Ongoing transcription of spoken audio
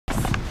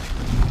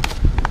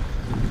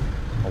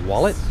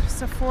wallet?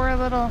 Sephora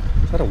little...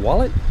 Is that a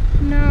wallet?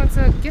 No, it's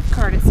a gift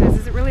card, it says.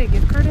 Is it really a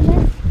gift card in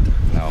there?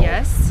 No.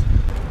 Yes.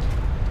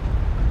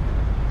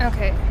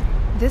 Okay,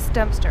 this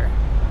dumpster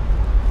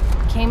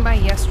came by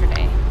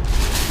yesterday.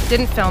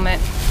 Didn't film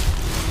it.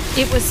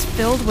 It was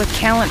filled with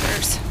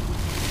calendars,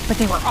 but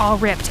they were all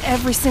ripped.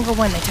 Every single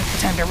one they took the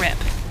time to rip.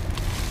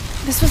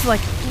 This was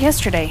like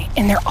yesterday,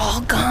 and they're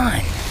all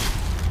gone.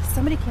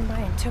 Somebody came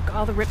by and took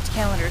all the ripped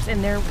calendars,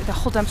 and the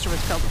whole dumpster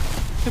was filled with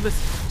them. It was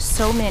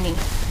so many.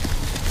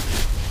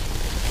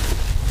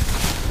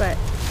 But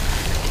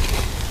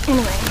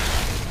anyway,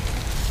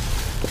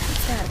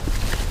 what's that?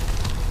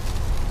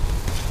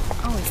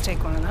 Always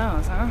take one of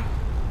those, huh?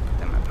 Put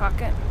that in my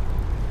pocket.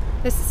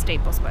 This is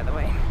Staples, by the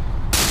way. I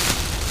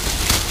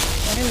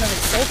didn't know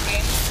they sold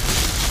games.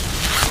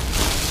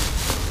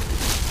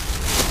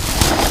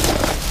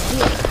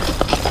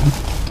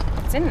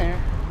 It's in there.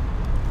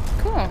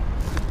 Cool.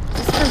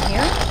 Is this from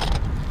here?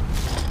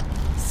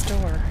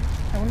 Store.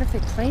 I wonder if they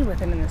play with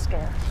them in the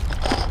store.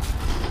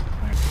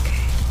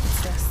 Okay,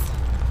 what's this?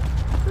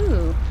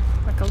 Ooh,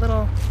 like a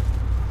little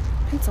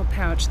pencil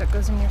pouch that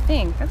goes in your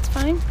thing. That's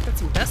fine. Got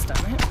some dust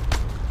on it.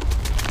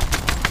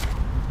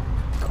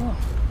 Cool.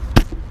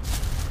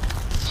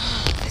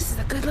 This is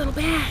a good little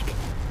bag.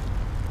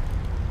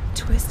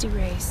 Twist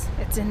erase.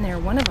 It's in there.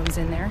 One of them's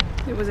in there.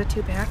 It was a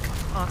 2-pack.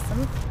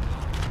 Awesome.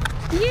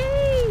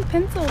 Yay!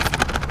 Pencils.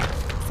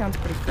 Sounds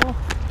pretty cool.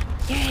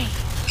 Yay!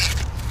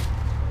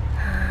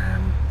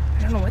 I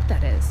don't know what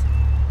that is.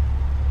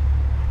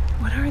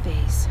 What are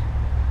these?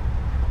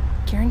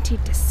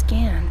 Guaranteed to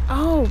scan.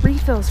 Oh,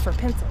 refills for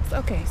pencils.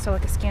 Okay, so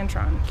like a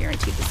Scantron,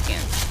 guaranteed to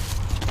scan.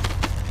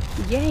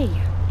 Yay!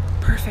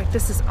 Perfect.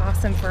 This is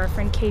awesome for our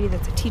friend Katie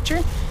that's a teacher.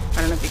 I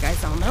don't know if you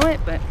guys all know it,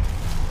 but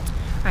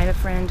I have a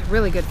friend, a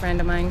really good friend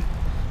of mine,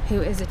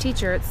 who is a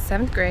teacher at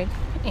 7th grade,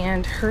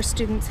 and her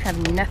students have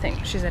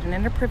nothing. She's at an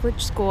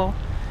underprivileged school,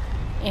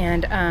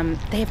 and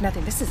they have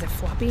nothing. This is a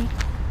floppy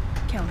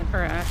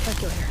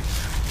calculator.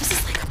 This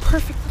is like a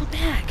perfect little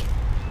bag.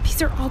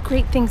 These are all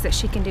great things that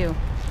she can do.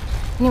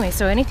 Anyway,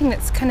 so anything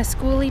that's kind of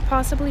schooly,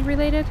 possibly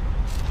related,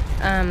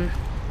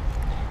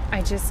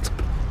 I just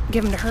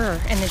give them to her,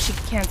 and then she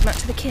hands them out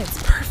to the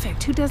kids.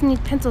 Perfect. Who doesn't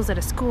need pencils at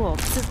a school?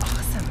 This is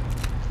awesome.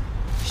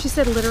 She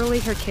said literally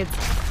her kids,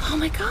 oh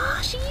my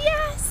gosh,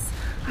 yes!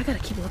 I gotta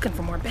keep looking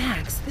for more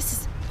bags. This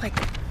is like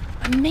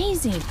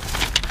amazing.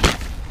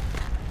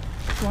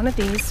 One of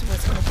these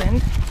was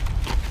opened.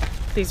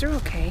 These are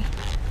okay.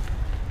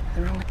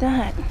 Nothing wrong with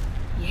that.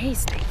 Yay,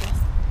 Staples.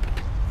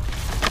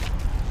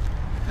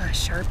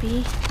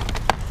 Sharpie.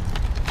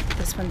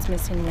 This one's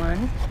missing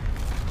one.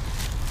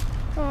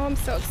 Oh, I'm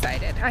so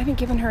excited. I haven't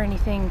given her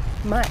anything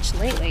much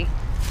lately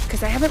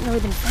because I haven't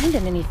really been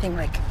finding anything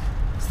like,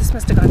 so this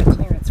must have gone to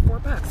clearance.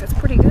 $4. That's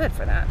pretty good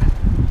for that.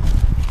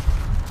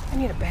 I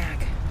need a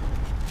bag.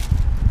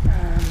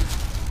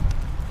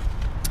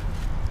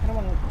 I don't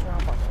want to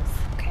drop all this.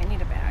 Okay, I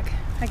need a bag.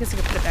 I guess I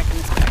could put it back in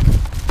this bag.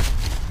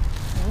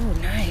 Oh,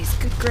 nice.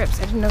 Good grips.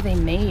 I didn't know they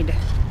made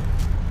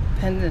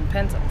pens and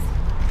pencils.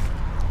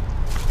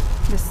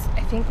 This,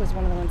 I think, was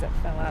one of the ones that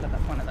fell out of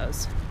one of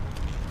those. So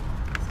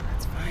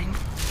that's fine.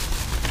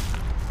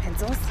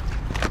 Pencils.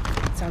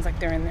 Sounds like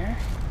they're in there.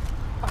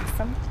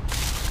 Awesome.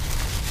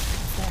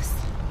 What's this?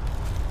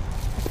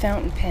 A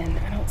fountain pen.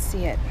 I don't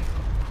see it,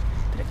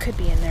 but it could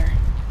be in there.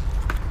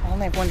 I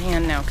only have one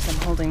hand now because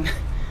I'm holding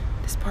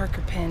this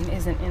Parker pen.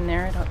 Isn't in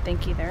there, I don't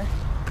think either.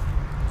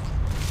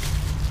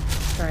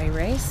 Dry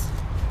erase.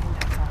 Oh,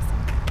 that's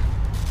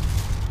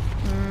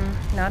awesome.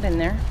 Not in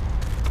there.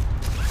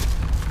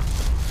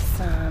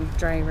 Some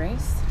dry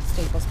erase,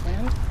 Staples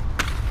brand.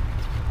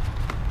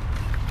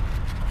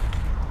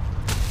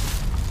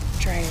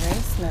 Dry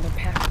erase, another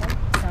pack one.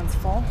 Sounds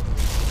full.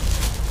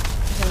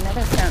 There's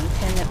another fountain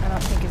pen that I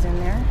don't think is in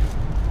there.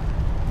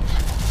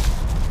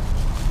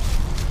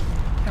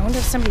 I wonder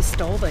if somebody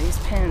stole these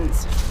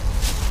pens.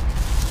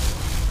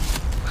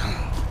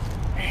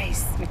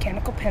 Nice.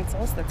 Mechanical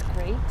pencils, that's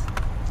great.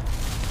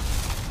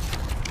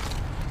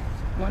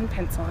 One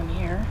pencil in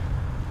here.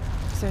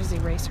 So there's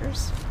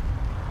erasers.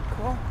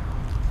 Cool.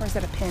 Or is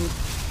that a pin?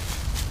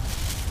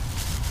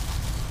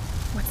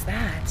 What's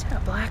that? A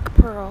black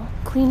pearl,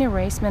 clean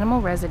erase,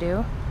 minimal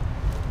residue.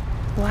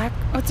 Black,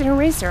 oh, it's an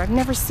eraser. I've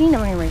never seen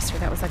an eraser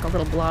that was like a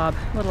little blob,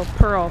 little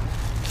pearl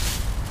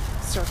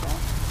circle.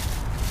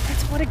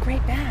 That's what a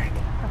great bag.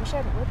 I wish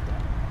I had ripped it.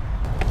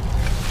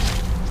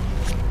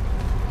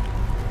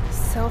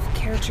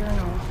 Self-care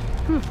journal.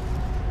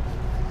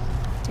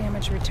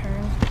 Damage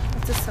return.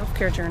 What's a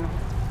self-care journal?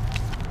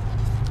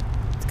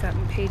 It's got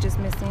pages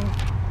missing.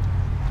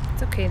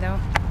 It's okay though.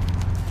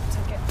 It's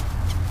okay.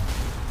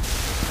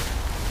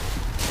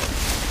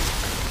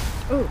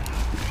 Ooh.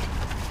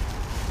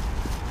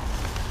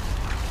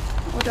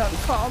 Oh, don't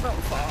fall,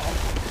 don't fall.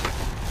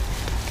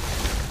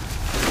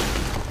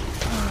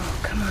 Oh,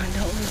 come on,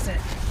 don't lose it.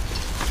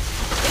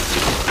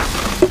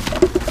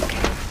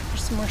 Okay,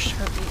 there's some more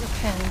Sharpie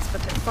pens,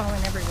 but they're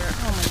falling everywhere.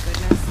 Oh my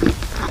goodness.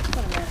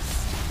 What a mess.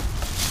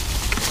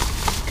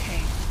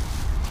 Okay.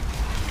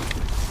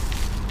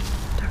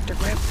 Dr.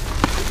 Grip.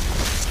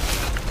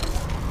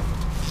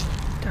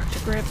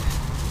 grip.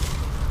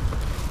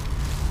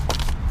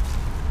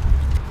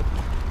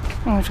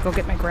 I'm going to go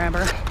get my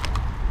grabber.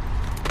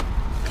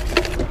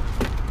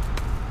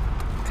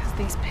 Because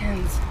these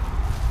pins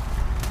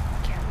I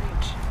can't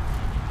reach.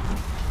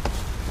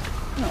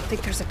 I don't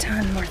think there's a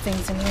ton more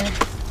things in here.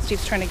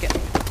 Steve's trying to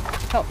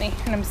help me,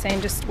 and I'm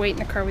saying just wait in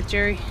the car with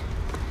Jerry.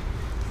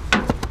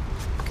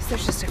 Because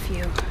there's just a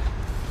few.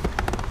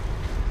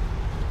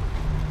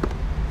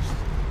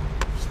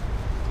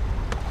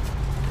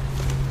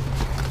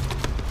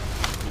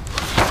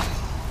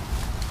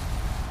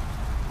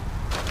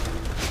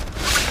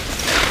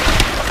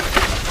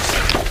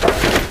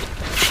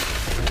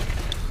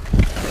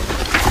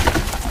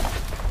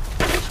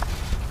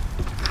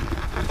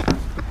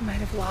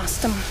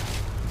 Lost them.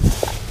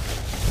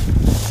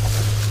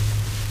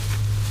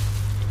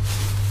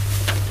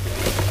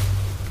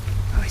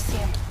 Oh, I see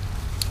them.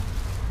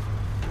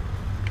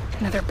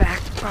 Another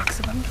back box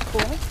of them.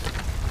 Cool.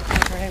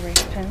 Dry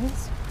erase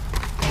pens.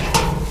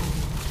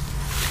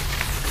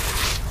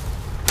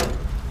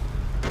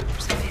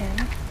 There's a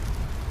pen.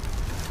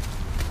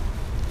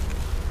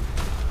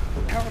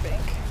 Power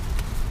bank.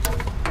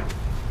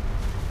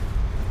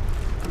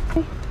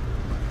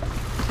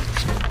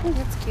 Oh,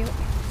 that's cute.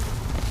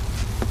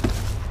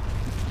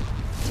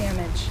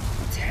 Damage.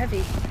 It's heavy.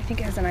 I think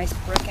it has a nice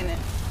brick in it.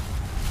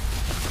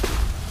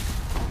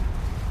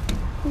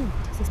 Ooh,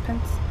 is this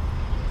pens?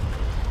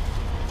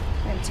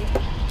 Empty.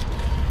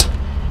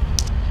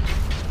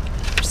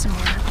 There's some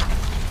more.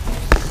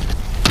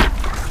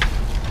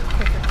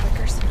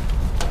 Clickers.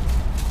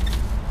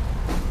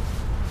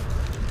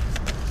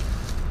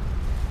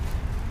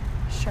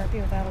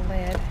 Sharpie without a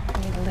lid. I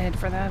need a lid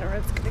for that or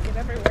it's gonna get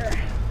everywhere.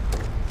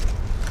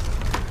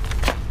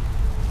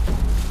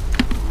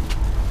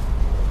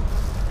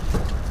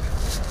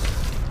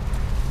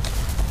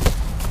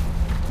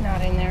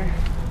 Not in there.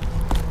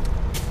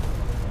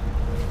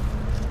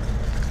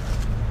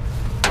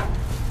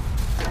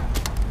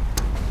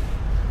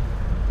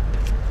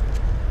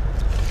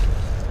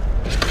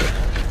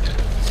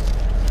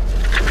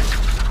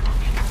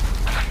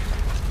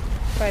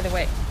 By the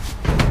way,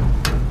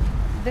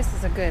 this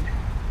is a good,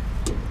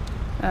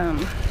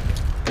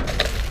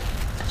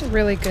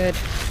 really good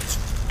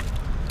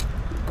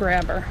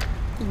grabber.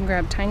 You can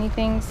grab tiny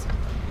things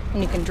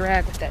and you can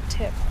drag with that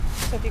tip.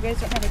 So if you guys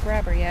don't have a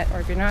grabber yet,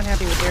 or if you're not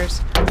happy with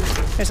yours,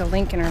 there's a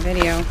link in our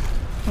video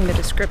in the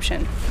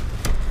description.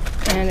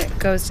 And it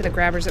goes to the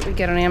grabbers that we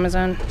get on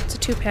Amazon. It's a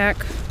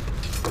 2-pack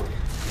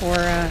for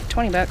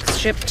 20 bucks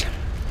shipped.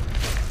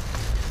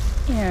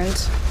 And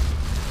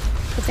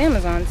it's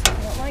Amazon, so if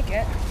you don't like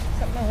it,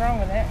 something wrong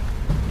with it,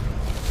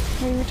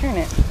 we return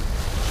it.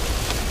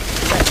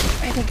 But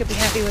I think you'll be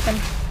happy with them.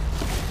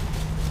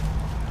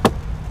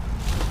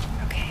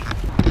 Okay,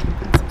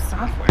 and some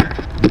software.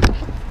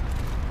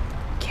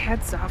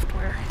 CAD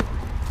software.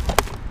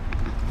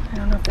 I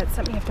don't know if that's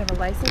something you have to have a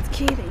license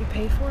key that you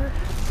pay for,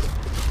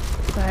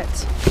 but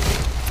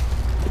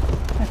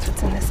that's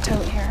what's in this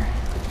tote here.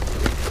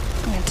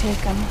 I'm going to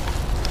take them.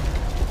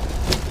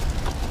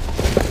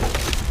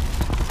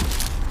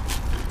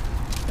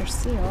 They're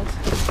sealed.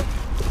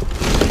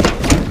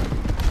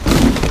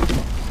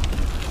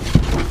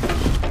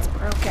 It's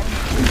broken.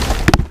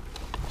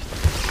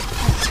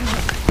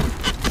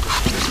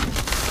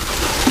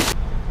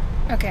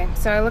 Okay,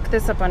 so I looked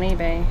this up on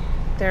eBay.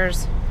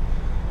 There's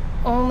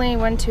only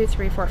 1, 2,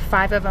 3, 4,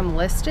 5 of them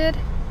listed,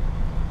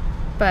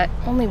 but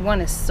only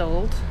one is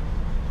sold.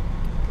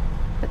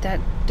 But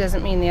that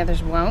doesn't mean the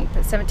others won't.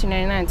 But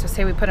 $17.99, so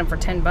say we put them for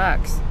 10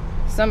 bucks.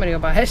 Somebody will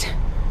buy it.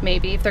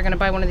 Maybe. If they're going to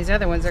buy one of these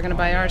other ones, they're going to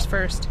buy ours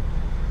first.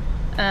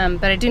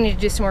 But I do need to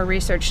do some more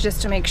research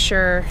just to make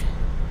sure.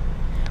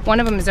 One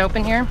of them is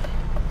open here.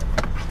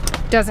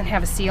 Doesn't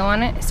have a seal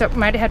on it. So it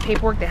might have had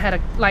paperwork that had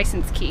a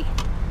license key.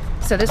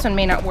 So this one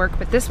may not work,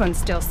 but this one's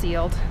still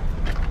sealed.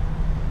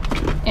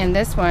 And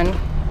this one,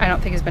 I don't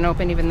think has been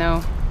opened, even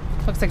though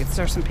it looks like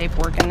there's some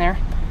paperwork in there.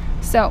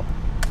 So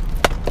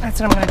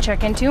that's what I'm going to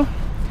check into.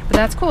 But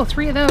that's cool,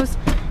 3 of those.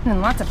 And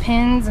then lots of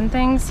pins and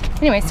things.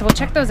 Anyway, so we'll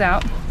check those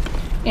out.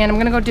 And I'm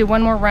going to go do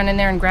one more run in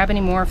there and grab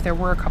any more if there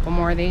were a couple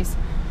more of these.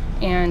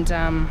 And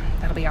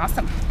that'll be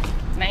awesome.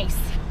 Nice.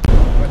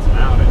 What's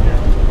loud in here?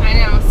 I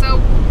know. So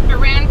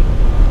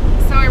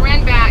I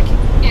ran back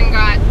and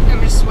got,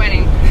 I'm just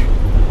sweating.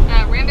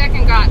 Ran back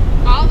and got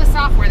all the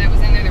software that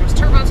was in there. There was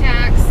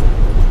TurboTax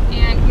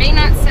and may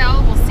not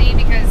sell. We'll see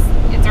because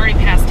it's already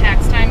past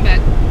tax time, but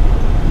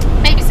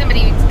maybe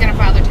somebody's going to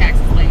file their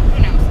taxes late.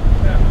 Who knows?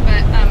 Yeah.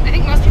 But I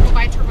think most people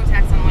buy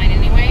TurboTax online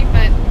anyway,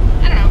 but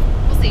I don't know.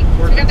 We'll see.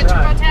 So we got the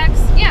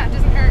TurboTax. Yeah, it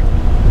doesn't hurt.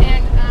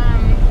 And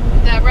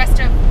the rest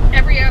of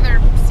every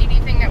other CD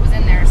thing that was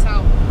in there.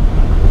 So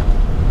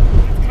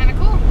it's kind of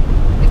cool.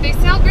 If they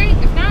sell, great.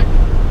 If not,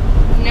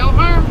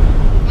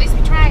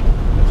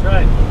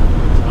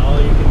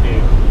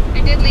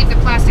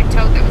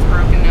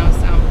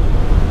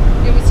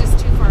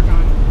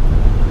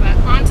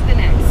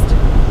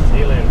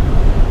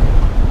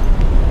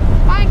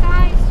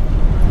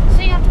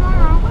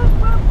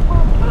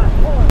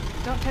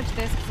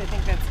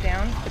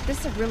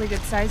 This is a really good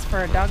size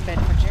for a dog bed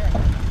for Jared.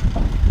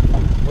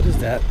 What is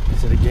that?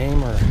 Is it a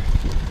game or?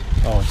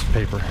 Oh, it's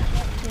paper.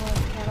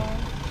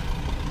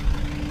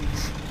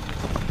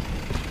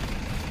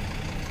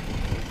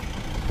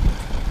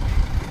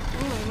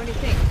 What do you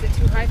think? Is it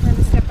too high for him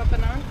to step up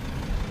and on?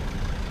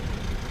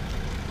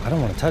 I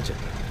don't want to touch it.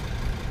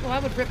 Well, I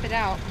would rip it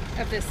out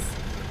of this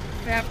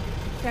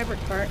fabric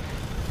part.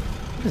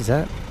 What is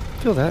that?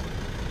 Feel that?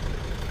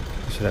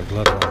 I should have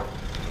gloves on.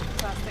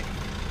 Plastic.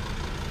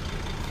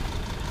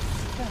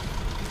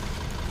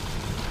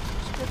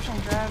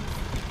 Prescription drugs.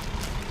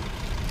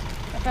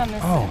 I found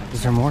this. Oh,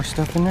 is there more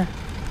stuff in there?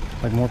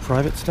 Like more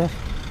private stuff?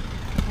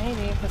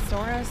 Maybe.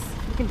 Thesaurus.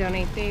 You can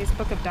donate these.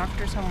 Book of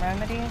Doctors' Home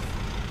Remedies.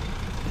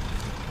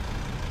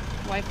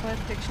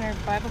 Wycliffe Dictionary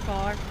of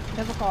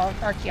Biblical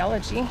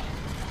Archaeology.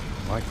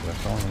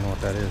 Wycliffe, I don't even know what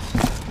that is.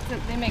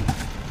 They make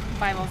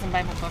Bibles and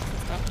Bible books and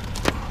stuff.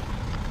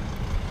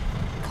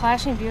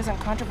 Clashing views on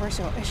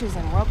controversial issues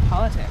in world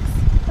politics.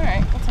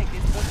 Alright, we'll take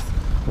these books.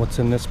 What's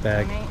in this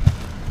bag? Donate.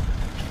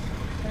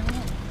 I don't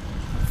know.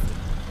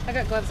 I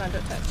got gloves on,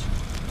 don't touch.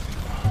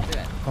 I'll do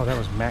it. Oh, that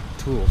was Mac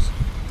Tools.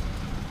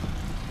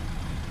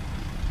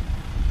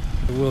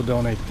 We'll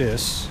donate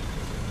this.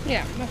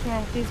 Yeah, nothing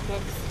wrong with these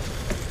books.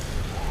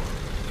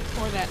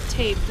 Or that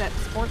tape, that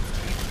sports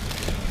tape.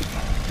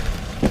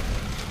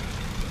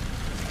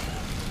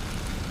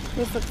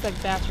 This looks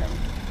like bathroom.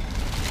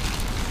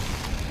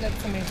 That's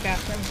somebody's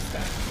bathroom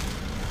stuff.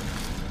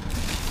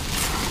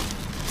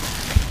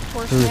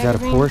 Porsche Ooh, is that a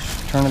magazine.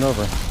 Porsche? Turn it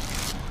over.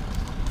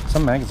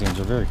 Some magazines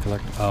are very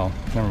collectible. Oh,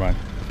 never mind.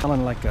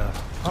 Smelling like a...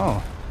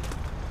 Oh.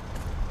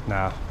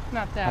 Nah.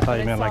 Not that. I thought but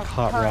you meant saw like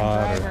Hot Car and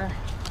Rod or... Driver.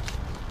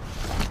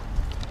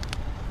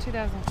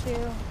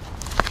 2002.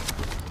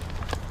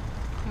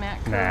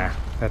 Mac. Nah.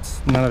 That's...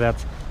 None of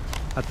that's...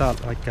 I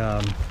thought like,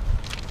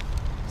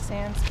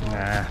 Sandsport.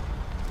 Nah.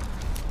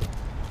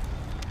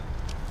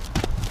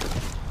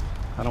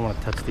 I don't want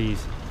to touch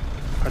these.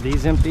 Are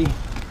these empty?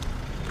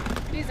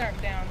 These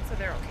aren't down, so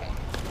they're okay.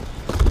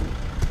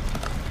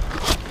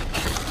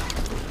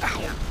 Ow.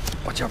 Yeah.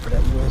 Watch out for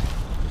that wood.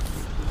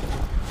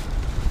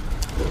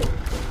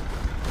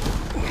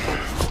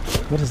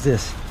 What is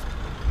this?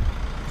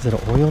 Is it an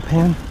oil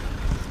pan?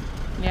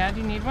 Yeah,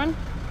 do you need one?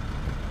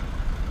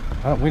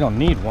 We don't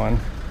need one,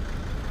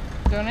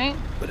 Donate?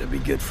 but it'd be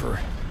good for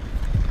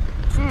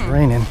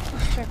draining.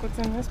 Let's check what's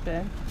in this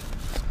bed.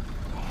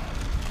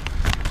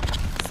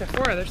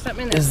 Sephora, there's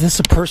something in there. Is this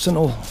a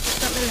personal?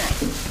 Something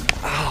in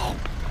there. Ow!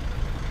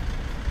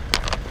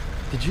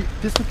 Did you?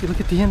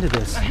 Look at the end of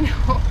this. I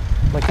know.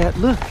 Like that.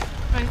 Look.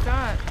 I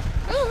thought.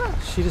 Oh,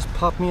 look. She just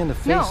popped me in the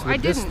face No, with I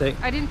this didn't. thing.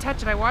 I didn't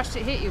touch it. I watched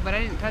it hit you, but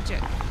I didn't touch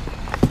it.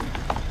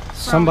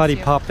 Somebody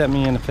you. popped at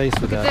me in the face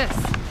Look with at that.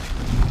 this.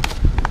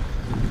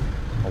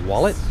 A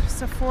wallet?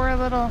 Sephora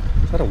little.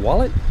 Is that a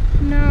wallet?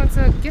 No, it's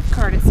a gift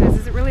card. It says.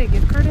 Is it really a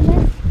gift card in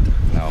there?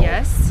 No.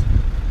 Yes.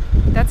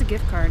 That's a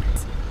gift card.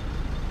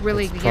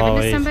 Really It's given to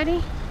probably-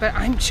 somebody? But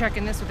I'm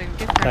checking this with a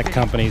gift card. That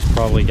company's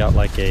probably got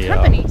like a...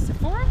 Company?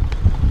 Sephora?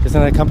 Isn't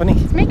that a company?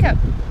 It's makeup.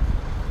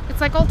 It's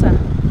like Ulta,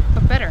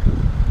 but better.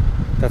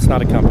 That's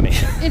not a company.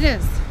 It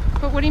is.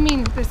 But what do you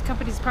mean this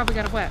company's probably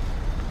got a what?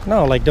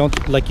 No,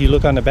 like you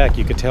look on the back,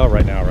 you could tell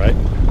right now, right?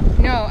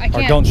 No, I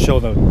can't. Or don't show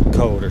the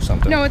code or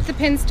something. No, it's the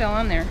pin still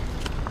on there.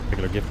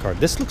 Regular gift card.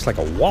 This looks like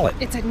a wallet.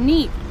 It's a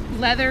neat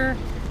leather.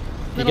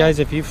 You guys,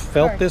 if you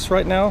felt card. this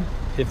right now,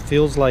 it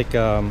feels like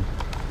I'm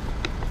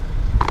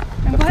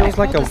that glad feels I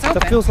like pulled this open.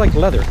 that feels like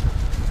leather.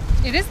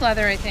 It is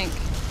leather, I think,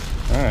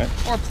 All right.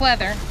 or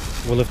pleather.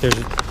 Well, if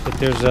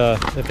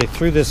they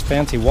threw this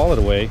fancy wallet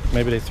away,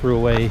 maybe they threw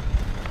away.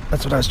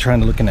 That's what I was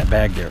trying to look in that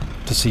bag there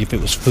to see if it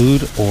was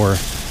food or.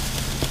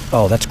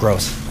 Oh, that's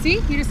gross. See,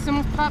 you just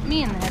almost popped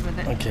me in the head with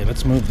it. Okay,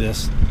 let's move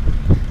this.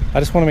 I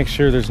just want to make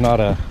sure there's not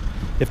a.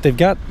 If they've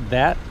got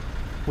that,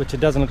 which it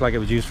doesn't look like it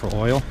was used for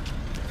oil.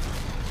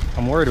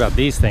 I'm worried about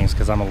these things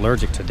because I'm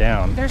allergic to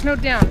down. There's no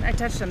down. I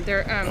touched them.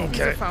 They're these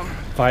are foam.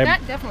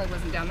 That definitely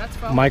wasn't down. That's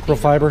foam.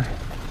 Microfiber.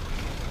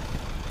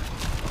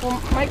 Well,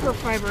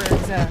 microfiber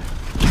is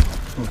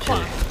Okay.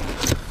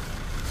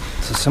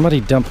 cloth. So somebody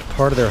dumped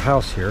part of their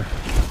house here.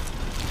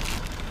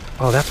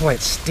 Oh, that's why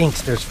it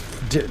stinks. There's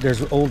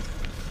old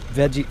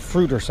veggie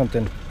fruit or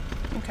something.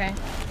 Okay.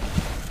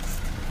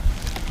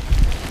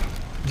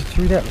 You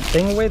threw that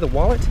thing away, the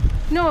wallet?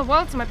 No,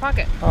 well, it's in my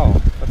pocket.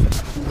 Oh.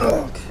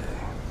 Okay.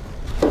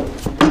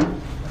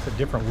 That's a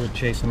different wood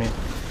chasing me.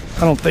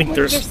 I don't think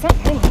There's there's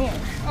something in here.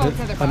 Oh,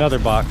 it's another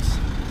box.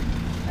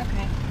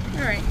 Okay.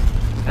 All right.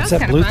 What's That's that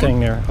kinda blue fun. thing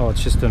there? Oh,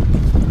 it's just I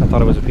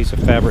thought it was a piece of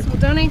fabric. We'll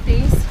donate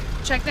these.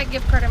 Check that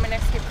gift card on my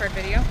next gift card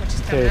video, which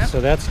is coming Okay, up.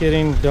 so that's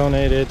getting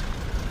donated.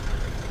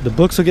 The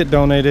books will get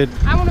donated.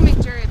 I want to make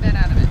Jerry a bed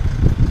out of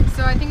it.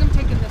 So I think I'm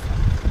taking this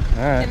one.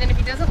 All right. And then if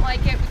he doesn't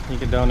like it, You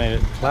can donate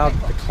it. Okay,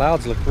 cool. The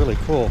clouds look really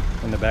cool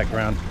in the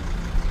background.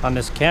 On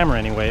this camera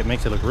anyway, it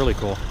makes it look really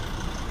cool.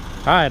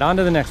 All right, on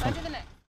to the next one. onto the